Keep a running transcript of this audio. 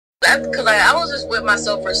cause like I was just with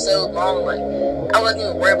myself for so long, like I wasn't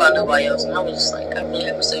even worried about nobody else, and I was just like, I really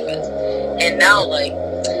have to say fast. And now, like,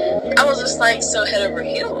 I was just like so head over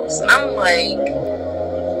heels, and I'm like,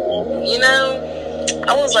 you know,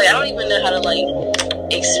 I was like, I don't even know how to like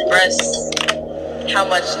express how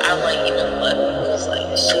much I like even love you, cause like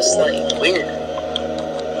it's just like weird,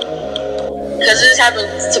 cause it just happened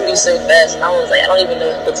to me so fast, and I was like, I don't even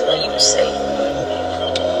know what to like even say.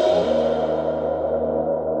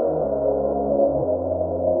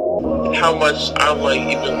 How much I like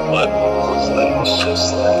even love you, cause like it's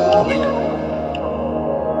just like weird.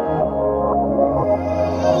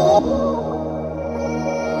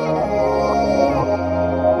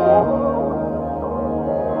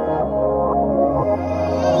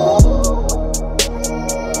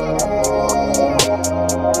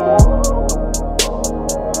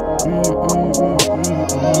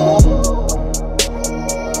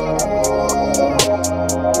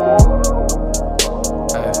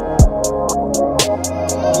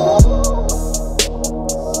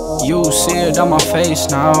 You see it on my face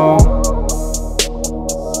now.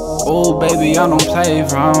 Oh baby, I don't play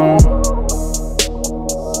around.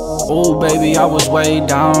 Oh baby, I was way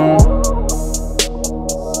down.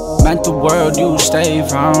 Meant the world, you stay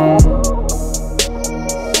around.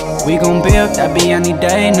 We gon' be up, that be any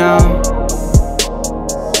day now.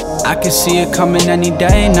 I can see it coming any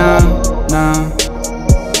day now, nah.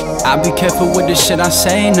 I be careful with the shit I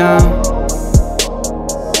say now.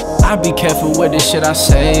 I be careful with the shit I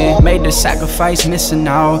say. Made the sacrifice, missing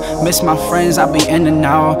out. Miss my friends, I be in and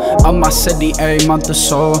out of my city every month or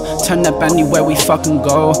so. Turn up anywhere we fucking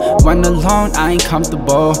go. When alone, I ain't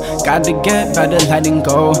comfortable. Gotta get better letting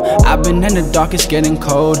go. I've been in the dark, it's getting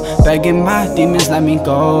cold. Begging my demons, let me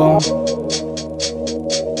go.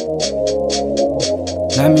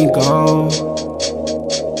 Let me go.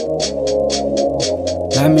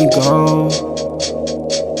 Let me go.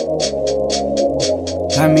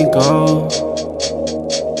 Let me go.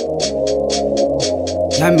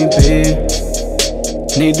 Let me be.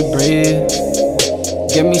 Need to breathe.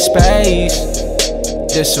 Give me space.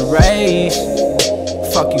 Disarray.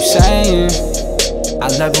 Fuck you saying. I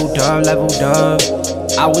leveled up, leveled up.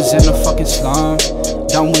 I was in a fucking slump.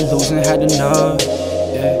 Done with losing, had enough.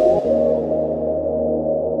 Yeah.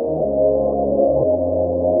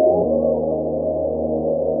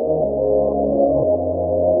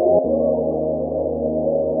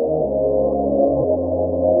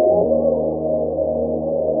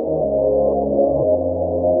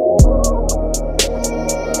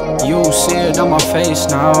 You see it on my face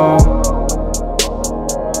now.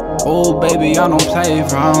 Oh baby, I don't play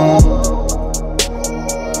around.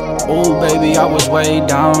 Oh baby, I was way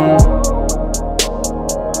down.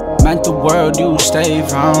 Meant the world, you stay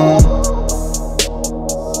around.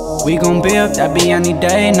 We gon' be up, that be any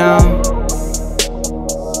day now.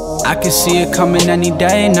 I can see it coming any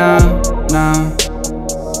day now, nah.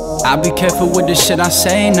 I be careful with the shit I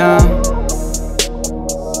say now.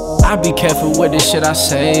 I be careful with the shit I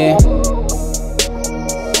say.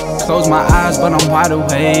 Close my eyes, but I'm wide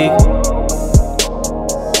awake.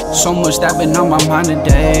 So much that been on my mind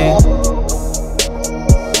today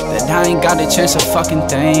that I ain't got a chance to fucking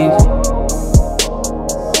think.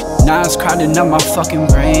 Now it's crowding up my fucking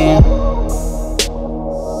brain.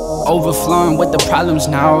 Overflowing with the problems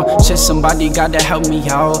now. Shit, somebody gotta help me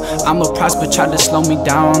out. I'm a prosper, try to slow me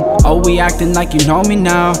down. Oh, we acting like you know me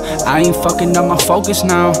now. I ain't fucking up my focus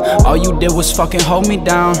now. All you did was fucking hold me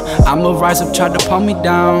down. I'ma rise up, try to pull me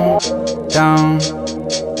down, down.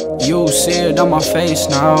 You see it on my face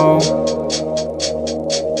now.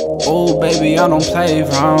 Oh baby, I don't play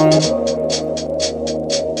around.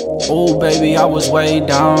 Oh baby, I was way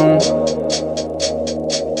down.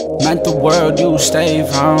 Meant the world, you stay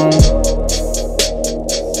around.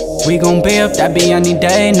 We gon' be up, that be any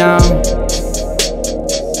day now.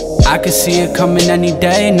 I can see it coming any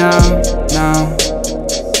day now, now.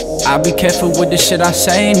 I be careful with the shit I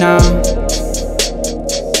say now.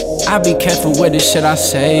 I be careful with the shit I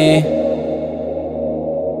say.